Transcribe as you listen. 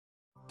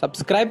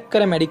Subscribe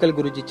करें medical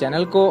गुरुजी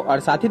channel को और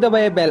साथ ही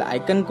दबाए बेल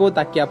आइकन को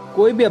ताकि आप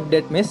कोई भी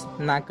अपडेट मिस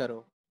ना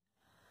करो।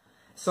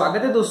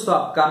 स्वागत है दोस्तों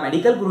आपका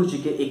मेडिकल गुरुजी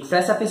के एक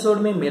फ्रेश एपिसोड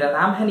में। मेरा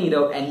नाम है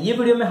नीरव एंड ये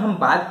वीडियो में हम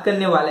बात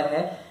करने वाले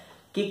हैं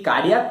कि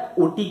कार्डियक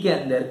ओटी के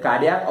अंदर,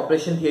 कार्डियक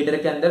ऑपरेशन थिएटर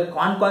के अंदर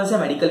कौन कौन से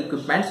मेडिकल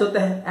इक्विपमेंट्स होते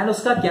हैं एंड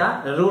उसका क्या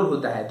रोल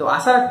होता है। तो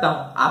आशा रखता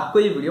हूं आपको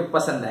ये वीडियो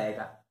पसंद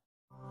आएगा।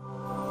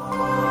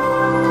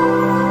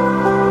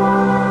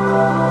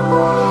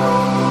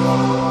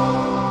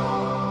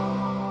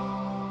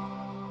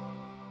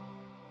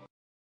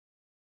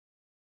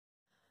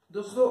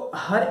 दोस्तों,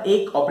 हर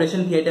एक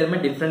ऑपरेशन थिएटर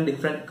में डिफरेंट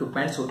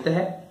इक्विपमेंट्स होते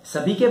हैं।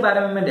 सभी के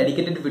बारे में मैं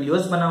डेडिकेटेड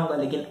वीडियोस बनाऊंगा,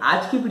 लेकिन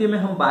आज की वीडियो में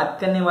हम बात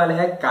करने वाले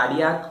हैं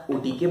कार्डियक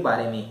ओटी के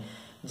बारे में,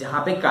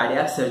 जहां पे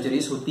कार्डियक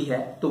सर्जरीज होती है।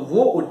 तो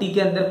वो ओटी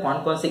के अंदर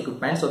कौन कौन से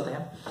इक्विपमेंट्स होते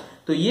हैं,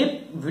 तो ये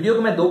वीडियो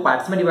को मैं दो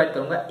पार्ट्स में डिवाइड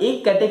करूंगा।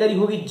 एक कैटेगरी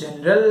होगी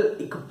जनरल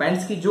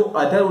इक्विपमेंट्स की जो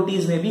अदर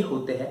ओटीज में भी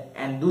होते हैं,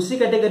 एंड दूसरी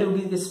कैटेगरी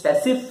होगी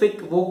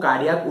स्पेसिफिक वो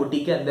कार्डियक ओटी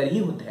के अंदर ही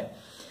होते हैं।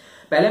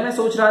 पहले मैं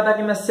सोच रहा था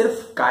कि मैं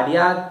सिर्फ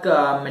कार्डियक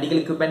मेडिकल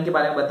इक्विपमेंट के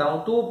बारे में बताऊं,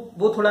 तो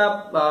वो थोड़ा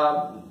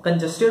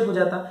कंजस्टेड हो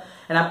जाता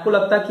एंड आपको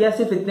लगता कि यार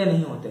सिर्फ इतने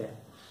नहीं होते हैं।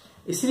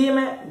 इसलिए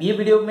मैं ये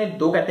वीडियो में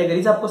दो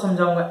कैटेगरीज आपको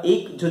समझाऊंगा,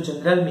 एक जो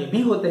जनरल में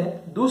भी होते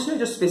हैं, दूसरे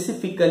जो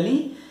स्पेसिफिकली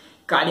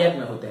कार्डियक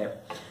में होते हैं।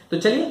 तो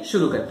चलिए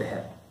शुरू करते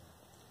हैं।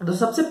 तो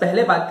सबसे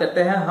पहले बात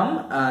करते हैं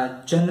हम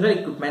जनरल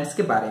इक्विपमेंट्स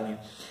के बारे में।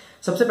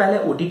 सबसे पहले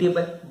ओटी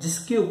टेबल,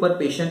 जिसके ऊपर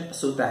पेशेंट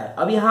सोता है।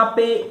 अब यहाँ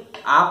पे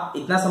आप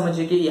इतना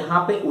समझिए कि यहाँ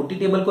पे ओटी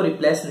टेबल को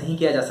रिप्लेस नहीं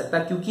किया जा सकता,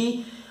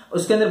 क्योंकि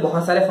उसके अंदर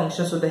बहुत सारे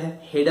फंक्शंस होते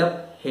हैं। Head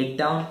up, head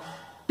down,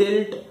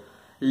 tilt,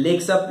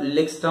 legs up,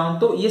 legs down,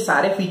 तो ये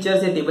सारे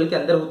फीचर्स ये टेबल के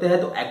अंदर होते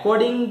हैं। तो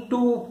according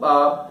to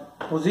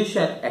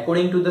position,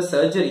 according to the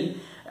surgery,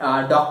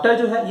 doctor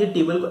जो है ये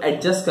टेबल को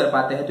एडजस्ट कर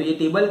पाते हैं। तो ये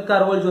टेबल का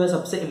रोल जो है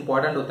सबसे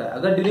इंपॉर्टेंट होता है।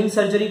 अगर ड्यूरिंग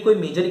सर्जरी कोई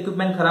मेजर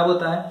इक्विपमेंट खराब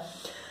होता है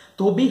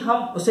तो भी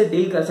हम उसे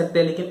डील कर सकते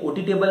हैं, लेकिन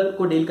ओटी टेबल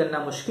को डील करना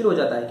मुश्किल हो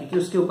जाता है, क्योंकि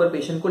उसके ऊपर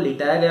पेशेंट को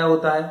लिटाया गया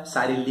होता है,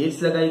 सारी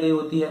लीड्स लगाई गई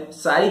होती है,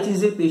 सारी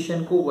चीजें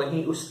पेशेंट को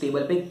वहीं उस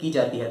टेबल पे की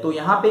जाती है। तो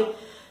यहाँ पे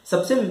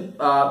सबसे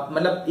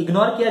मतलब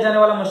इग्नोर किया जाने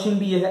वाला मशीन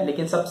भी ये है,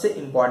 लेकिन सबसे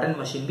इंपॉर्टेंट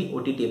मशीन भी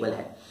ओटी टेबल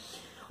है।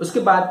 उसके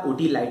बाद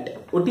ओटी लाइट।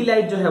 ओटी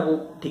लाइट जो है वो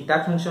ठीक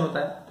ठाक फंक्शन होता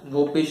है,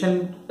 वो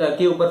पेशेंट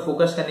के ऊपर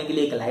फोकस करने के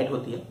लिए एक लाइट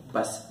होती है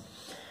बस।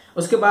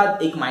 उसके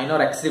बाद एक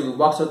माइनर एक्सरे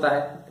बॉक्स होता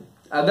है,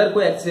 अगर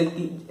कोई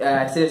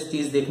एक्सरे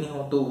चीज देखनी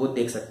हो तो वो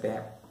देख सकते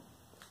हैं।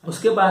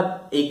 उसके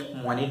बाद एक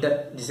मॉनिटर,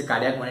 जिसे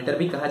कार्डियक मॉनिटर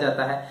भी कहा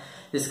जाता है,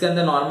 जिसके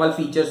अंदर नॉर्मल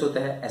फीचर्स होते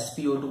हैं,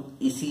 SpO2,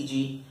 ECG,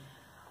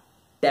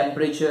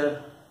 टेम्परेचर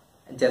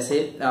जैसे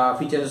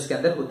फीचर्स उसके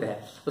अंदर होते हैं।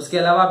 उसके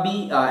अलावा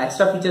भी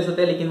एक्स्ट्रा फीचर्स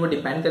होते हैं, लेकिन वो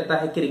डिपेंड करता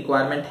है कि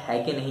रिक्वायरमेंट है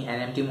कि नहीं।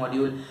 NMT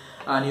मॉड्यूल,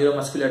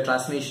 न्यूरोमस्कुलर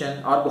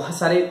ट्रांसमिशन और बहुत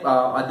सारे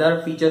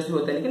अदर फीचर्स भी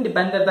होते हैं, लेकिन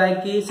डिपेंड करता है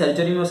कि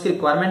सर्जरी में उसकी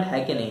रिक्वायरमेंट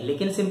है कि नहीं।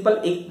 लेकिन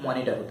सिंपल एक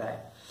मॉनिटर होता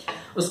है।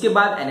 उसके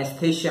बाद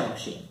एनेस्थेसिया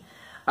मशीन।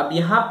 अब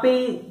यहाँ पे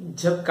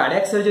जब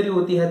कार्डियक सर्जरी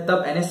होती है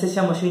तब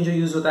एनेस्थेसिया मशीन जो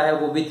यूज होता है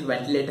वो विथ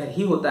वेंटिलेटर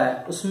ही होता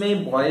है।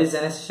 उसमें बॉयल्स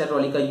एनेस्थेसिया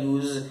ट्रॉली का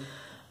यूज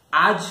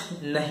आज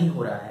नहीं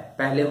हो रहा है,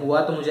 पहले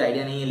हुआ तो मुझे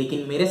आइडिया नहीं है,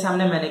 लेकिन मेरे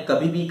सामने मैंने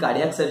कभी भी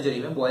कार्डियक सर्जरी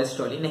में बॉयल्स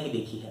ट्रॉली नहीं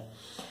देखी है।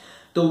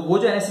 तो वो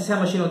जो एनेस्थेसिया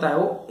मशीन होता है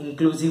वो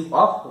इंक्लूसिव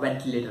ऑफ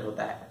वेंटिलेटर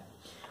होता है।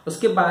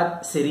 उसके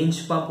बाद सिरिंज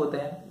पंप होता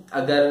है।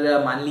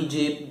 अगर मान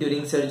लीजिए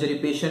ड्यूरिंग सर्जरी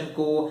पेशेंट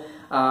को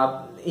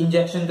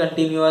इंजेक्शन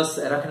कंटिन्यूअस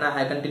रखना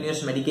है,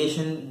 कंटिन्यूअस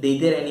मेडिकेशन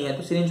देते रहनी है,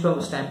 तो सिरिंज पंप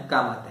उस टाइम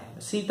काम आता है।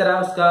 इसी तरह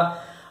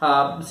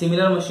उसका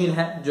सिमिलर मशीन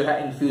है जो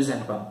है इन्फ्यूजन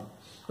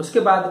पंप। उसके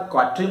बाद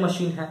कॉटरी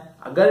मशीन है।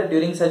 अगर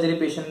ड्यूरिंग सर्जरी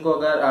पेशेंट को,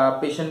 अगर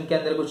पेशेंट के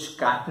अंदर कुछ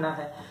काटना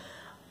है,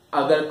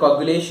 अगर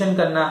कोगुलेशन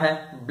करना है,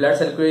 ब्लड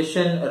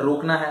सर्कुलेशन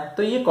रोकना है,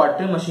 तो ये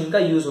कॉटरी मशीन का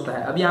यूज होता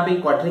है। अब यहाँ पे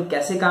कॉटरी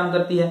कैसे काम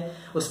करती है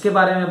उसके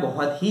बारे में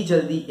बहुत ही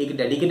जल्दी एक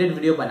डेडिकेटेड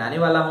वीडियो बनाने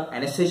वाला हूँ।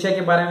 एनेस्थेसिया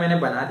के बारे में मैंने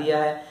बना दिया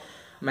है,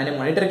 मैंने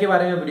मॉनिटर के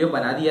बारे में वीडियो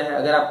बना दिया है।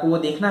 अगर आपको वो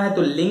देखना है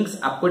तो लिंक्स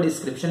आपको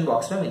डिस्क्रिप्शन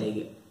बॉक्स में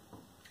मिलेगी।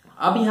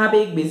 अब यहाँ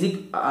पे एक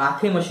बेसिक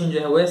आखिरी मशीन जो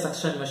है वो है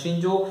सक्शन मशीन,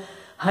 जो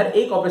हर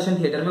एक ऑपरेशन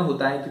थिएटर में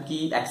होता है,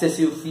 क्योंकि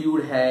एक्सेसिव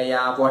फ्लूइड है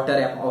या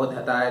वाटर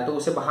होता है तो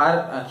उसे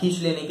बाहर खींच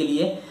लेने के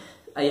लिए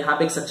यहाँ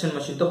पे एक सक्शन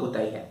मशीन तो होता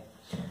ही है।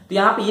 तो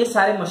यहाँ पे ये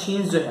सारे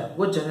मशीन जो है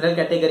वो जनरल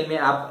कैटेगरी में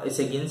आप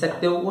इसे गिन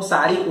सकते हो, वो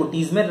सारी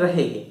ओटीज में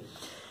रहेंगे।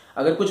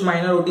 अगर कुछ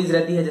माइनर ओटीज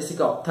रहती है जैसे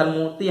कि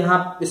ऑप्थल्मो, तो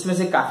यहाँ इसमें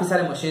से काफी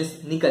सारे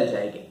मशीन निकल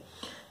जाएंगे।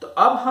 तो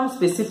अब हम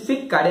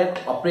स्पेसिफिक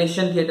कार्डियक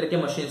ऑपरेशन थिएटर के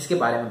मशीन्स के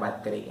बारे में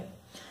बात करेंगे।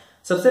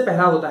 सबसे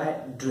पहला होता है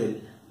ड्रिल।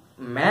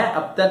 मैं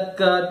अब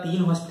तक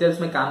 3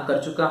 हॉस्पिटल्स में काम कर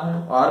चुका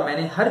हूं और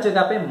मैंने हर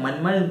जगह पे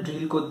मनमल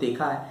ड्रिल को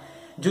देखा है,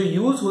 जो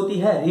यूज होती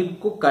है रिब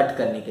को कट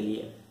करने के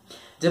लिए।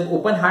 जब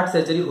ओपन हार्ट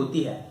सर्जरी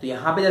होती है तो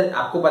यहाँ पे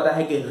आपको पता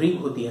है कि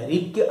रिब होती है,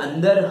 रिब के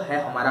अंदर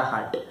है हमारा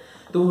हार्ट,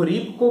 तो वो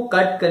रिब को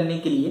कट करने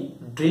के लिए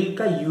ड्रिल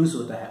का यूज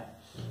होता है।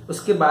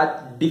 उसके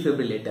बाद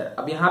डिफिब्रिलेटर।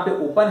 अब यहाँ पे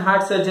ओपन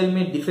हार्ट सर्जरी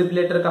में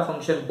डिफिब्रिलेटर का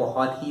फंक्शन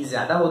बहुत ही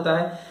ज्यादा होता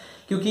है,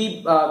 क्योंकि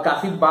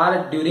काफी बार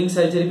ड्यूरिंग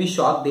सर्जरी भी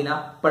शॉक देना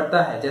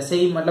पड़ता है। जैसे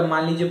ही मतलब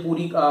मान लीजिए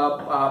पूरी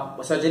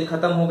सर्जरी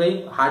खत्म हो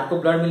गई, हार्ट को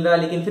ब्लड मिल रहा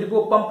है, लेकिन फिर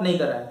वो पंप नहीं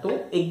कर रहा है, तो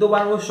 1-2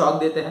 बार वो शॉक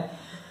देते हैं।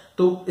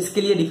 तो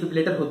इसके लिए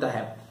डिफिब्रिलेटर होता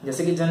है।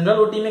 जैसे कि जनरल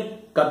ओटी में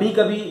कभी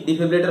कभी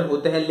डिफिब्रिलेटर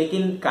होते हैं,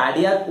 लेकिन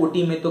कार्डियक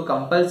ओटी में तो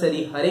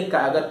कंपलसरी हर एक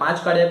अगर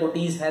 5 कार्डियक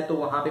ओटीज है तो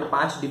वहां पे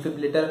 5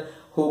 डिफिब्रिलेटर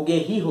होगे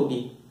ही होगी।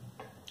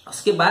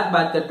 उसके बाद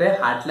बात करते हैं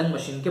हार्ट लंग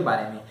मशीन के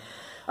बारे में।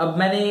 अब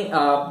मैंने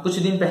कुछ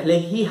दिन पहले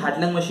ही हार्ट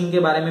लंग मशीन के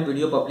बारे में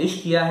वीडियो पब्लिश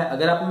किया है।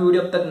 अगर आपने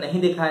वीडियो अब तक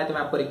नहीं देखा है तो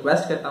मैं आपको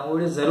रिक्वेस्ट करता हूँ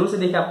वीडियो जरूर से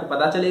देखें, आपको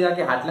पता चलेगा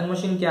कि हार्ट लंग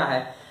मशीन क्या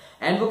है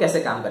एंड वो कैसे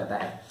काम करता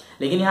है।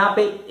 लेकिन यहाँ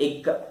पे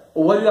एक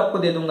ओवरव्यू आपको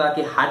दे दूंगा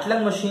कि heart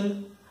lung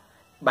machine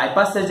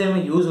bypass surgery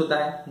में यूज होता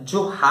है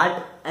जो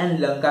हार्ट एंड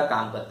लंग का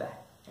काम करता है।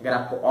 अगर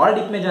आपको और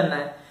डीप में जानना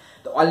है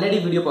तो ऑलरेडी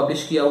वीडियो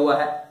पब्लिश किया हुआ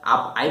है,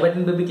 आप आई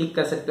बटन पे भी क्लिक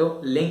कर सकते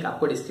हो, लिंक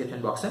आपको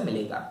डिस्क्रिप्शन बॉक्स में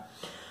मिलेगा।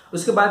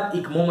 उसके बाद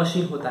इग्मो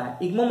मशीन होता है।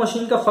 इग्मो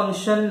मशीन का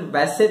फंक्शन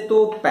वैसे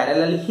तो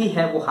पैरेलल ही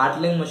है, वो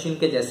हार्ट लंग मशीन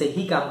के जैसे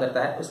ही काम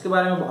करता है। उसके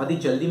बारे में बहुत ही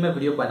जल्दी मैं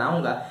वीडियो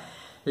बनाऊंगा,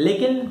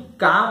 लेकिन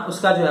काम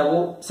उसका जो है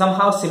वो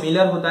समहाउ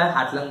सिमिलर होता है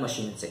हार्ट लंग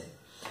मशीन से।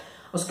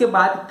 उसके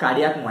बाद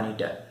कार्डियक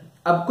मॉनिटर।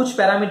 अब कुछ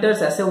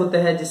पैरामीटर्स ऐसे होते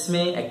हैं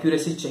जिसमें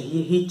एक्यूरेसी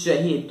चाहिए ही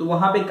चाहिए, तो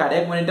वहां पे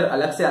कार्डियक मॉनिटर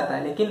अलग से आता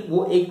है, लेकिन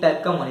वो एक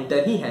टाइप का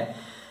मॉनिटर ही है,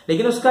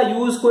 लेकिन उसका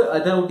यूज कोई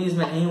अदर ओटीज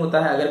में नहीं होता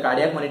है। अगर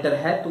कार्डियक मॉनिटर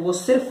है तो वो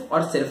सिर्फ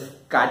और सिर्फ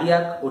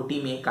कार्डियक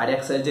ओटी में,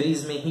 कार्डियक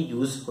सर्जरीज में ही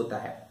यूज होता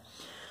है।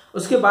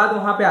 उसके बाद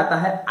वहां पे आता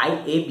है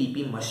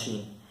IABP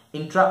machine,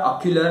 intra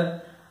ocular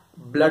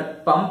blood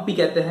pump भी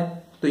कहते हैं।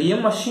 तो ये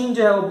मशीन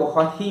जो है वो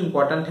बहुत ही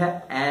इंपॉर्टेंट है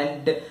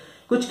एंड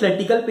कुछ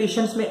क्रिटिकल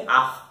पेशेंट्स में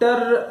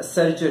after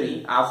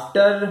surgery,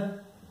 after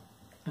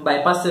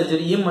bypass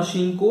surgery ये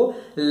मशीन को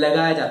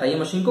लगाया जाता है, ये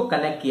मशीन को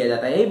कनेक्ट किया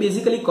जाता है। ये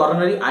बेसिकली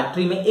कोरोनरी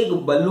आर्टरी में एक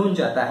बलून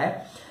जाता है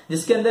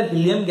जिसके अंदर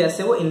हीलियम गैस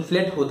है वो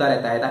इन्फ्लेट होता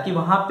रहता है ताकि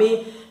वहां पे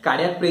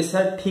कार्डियक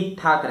प्रेशर ठीक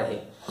ठाक रहे।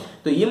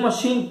 तो ये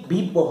मशीन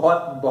भी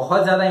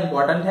बहुत ज्यादा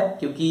इंपॉर्टेंट है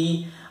क्योंकि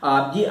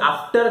ये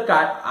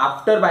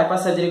आफ्टर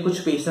बाईपास सर्जरी कुछ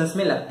पेशेंट्स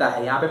में लगता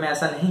है। यहाँ पे मैं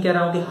ऐसा नहीं कह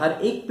रहा हूं कि हर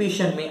एक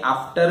पेशेंट में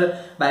आफ्टर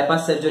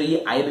बाईपास सर्जरी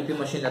ये IABP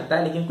मशीन लगता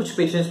है, लेकिन कुछ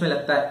पेशेंट्स में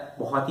लगता है।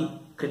 बहुत ही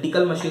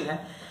क्रिटिकल मशीन है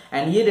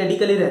एंड ये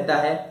रेडिकली रहता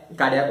है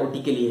कार्डियक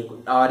ओटी के लिए।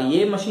 और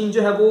ये मशीन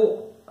जो है वो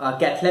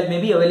कैथ लैब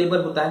में भी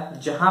अवेलेबल होता है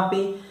जहां पे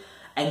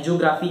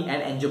एंजियोग्राफी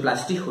एंड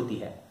एंजियोप्लास्टी होती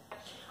है।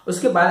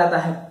 उसके बाद आता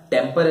है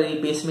temporary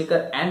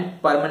pacemaker and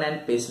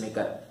permanent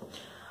pacemaker.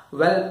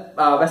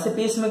 वैसे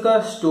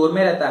पेसमेकर स्टोर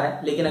में रहता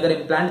है, लेकिन अगर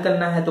इम्प्लांट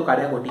करना है तो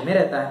कार्डियक ओटी में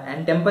रहता है।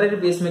 एंड टेम्पररी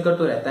पेसमेकर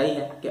तो रहता ही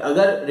है कि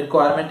अगर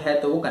रिक्वायरमेंट है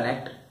तो वो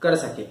कनेक्ट कर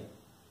सके।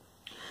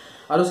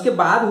 और उसके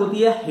बाद होती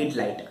है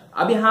हेडलाइट।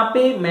 अब यहाँ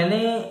पे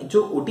मैंने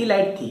जो ओटी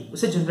लाइट थी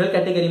उसे जनरल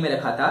कैटेगरी में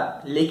रखा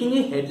था, लेकिन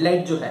ये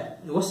हेडलाइट जो है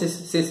वो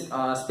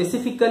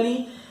स्पेसिफिकली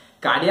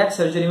कार्डियक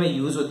सर्जरी में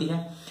यूज होती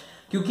है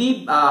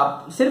क्योंकि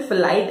सिर्फ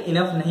लाइट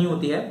इनफ नहीं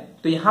होती है।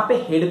 तो यहाँ पे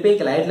हेड पे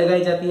एक लाइट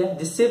लगाई जाती है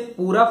जिससे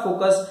पूरा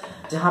फोकस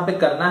जहां पे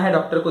करना है,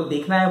 डॉक्टर को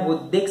देखना है, वो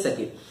देख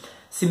सके।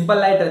 सिंपल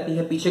लाइट रहती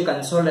है, पीछे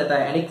कंसोल रहता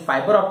है एंड एक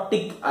फाइबर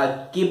ऑप्टिक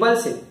केबल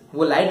से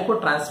वो लाइट को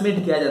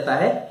ट्रांसमिट किया जाता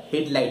है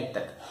हेडलाइट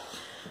तक।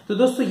 तो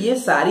दोस्तों ये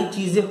सारी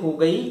चीजें हो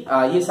गई,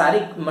 ये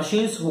सारे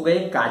मशीन्स हो गए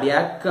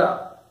कार्डियक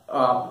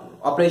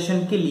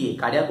ऑपरेशन के लिए।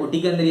 कार्डियक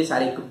ओटी के अंदर ये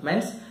सारे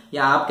इक्विपमेंट्स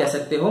या आप कह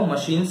सकते हो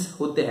मशीन्स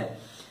होते हैं।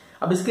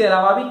 अब इसके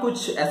अलावा भी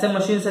कुछ ऐसे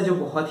मशीन्स है जो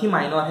बहुत ही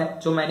माइनर है,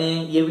 जो मैंने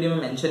ये वीडियो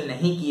में मेंशन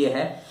नहीं किए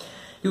हैं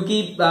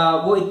क्योंकि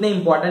वो इतने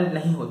इंपॉर्टेंट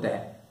नहीं होते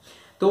हैं।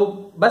 तो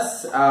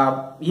बस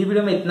ये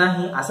वीडियो में इतना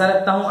ही। आशा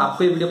रखता हूं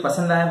आपको ये वीडियो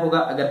पसंद आया होगा।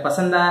 अगर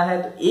पसंद आया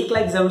है तो एक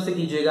लाइक जरूर से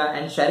कीजिएगा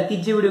एंड शेयर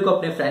कीजिए वीडियो को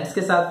अपने फ्रेंड्स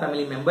के साथ,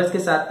 फैमिली मेंबर्स के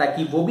साथ,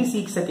 ताकि वो भी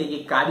सीख सके कि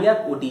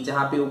कार्डियक ओटी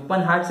जहां पे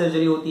ओपन हार्ट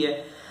सर्जरी होती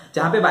है,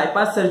 जहां पे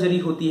बाईपास सर्जरी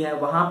होती है,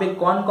 वहां पे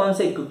कौन कौन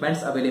से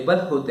इक्विपमेंट्स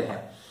अवेलेबल होते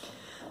हैं।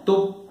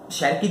 तो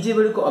शेयर कीजिए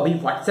वीडियो को अभी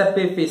व्हाट्सएप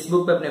पे,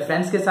 फेसबुक पे अपने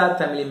फ्रेंड्स के साथ,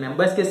 फैमिली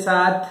मेंबर्स के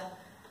साथ,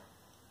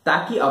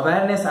 ताकि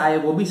अवेयरनेस आए,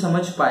 वो भी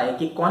समझ पाए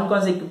कि कौन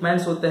कौन से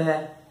इक्विपमेंट्स होते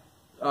हैं,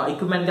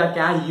 इक्विपमेंट का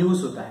क्या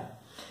यूज होता है।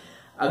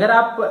 अगर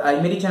आप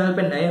मेरी चैनल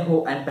पे नए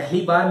हो एंड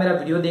पहली बार मेरा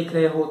वीडियो देख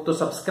रहे हो तो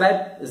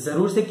सब्सक्राइब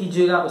जरूर से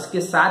कीजिएगा।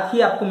 उसके साथ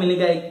ही आपको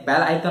मिलेगा एक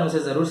बेल आइकन, उसे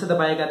जरूर से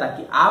दबाएगा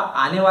ताकि आप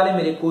आने वाले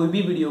मेरे कोई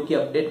भी वीडियो की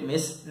अपडेट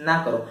मिस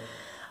ना करो।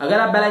 अगर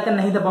आप बेल आइकन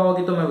नहीं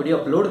दबाओगे तो मैं वीडियो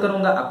अपलोड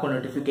करूंगा, आपको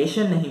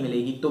नोटिफिकेशन नहीं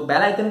मिलेगी, तो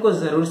बेल आइकन को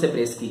जरूर से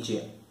प्रेस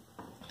कीजिए।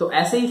 तो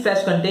ऐसे ही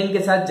फ्रेश कंटेंट के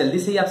साथ जल्दी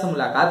से ही आपसे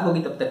मुलाकात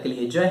होगी। तब तक के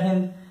लिए जय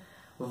हिंद,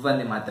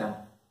 वंदे मातरम।